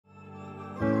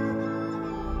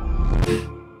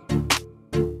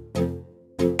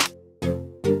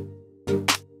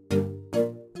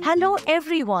Hello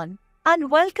everyone,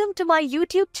 and welcome to my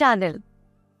YouTube channel.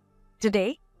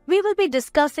 Today, we will be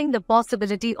discussing the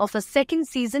possibility of a second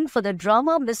season for the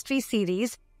drama mystery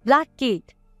series, Black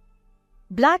Cake.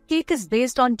 Black Cake is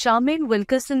based on Charmaine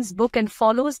Wilkerson's book and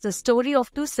follows the story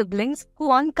of two siblings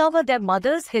who uncover their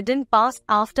mother's hidden past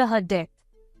after her death.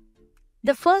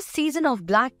 The first season of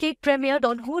Black Cake premiered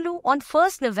on Hulu on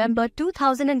 1st November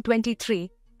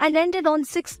 2023 and ended on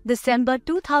 6th December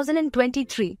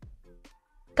 2023.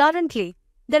 Currently,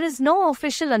 there is no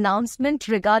official announcement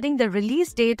regarding the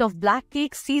release date of Black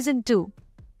Cake Season 2.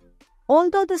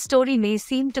 Although the story may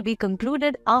seem to be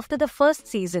concluded after the first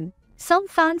season, some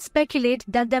fans speculate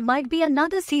that there might be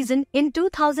another season in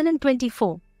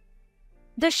 2024.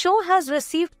 The show has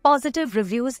received positive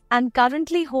reviews and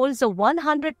currently holds a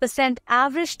 100%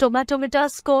 average tomatometer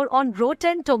score on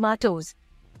Rotten Tomatoes.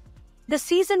 The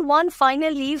Season 1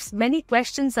 final leaves many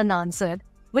questions unanswered,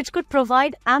 which could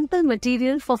provide ample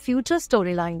material for future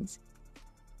storylines.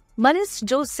 Maris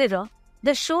Jo Sirra,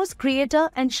 the show's creator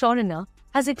and showrunner,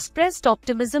 has expressed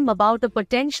optimism about a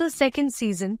potential second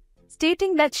season,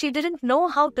 stating that she didn't know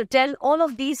how to tell all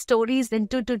of these stories in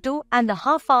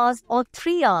 2.5 hours or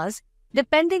 3 hours,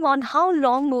 depending on how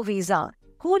long movies are.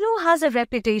 Hulu has a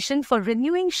reputation for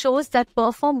renewing shows that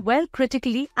perform well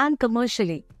critically and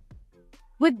commercially.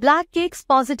 With Black Cake's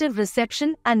positive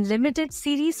reception and limited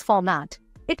series format,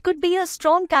 it could be a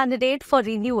strong candidate for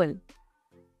renewal.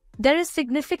 There is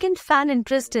significant fan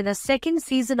interest in a second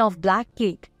season of Black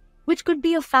Cake, which could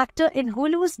be a factor in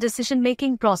Hulu's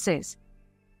decision-making process.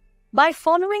 By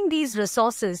following these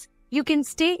resources, you can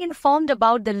stay informed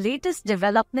about the latest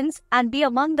developments and be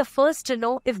among the first to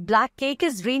know if Black Cake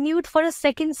is renewed for a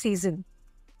second season.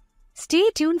 Stay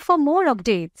tuned for more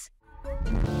updates.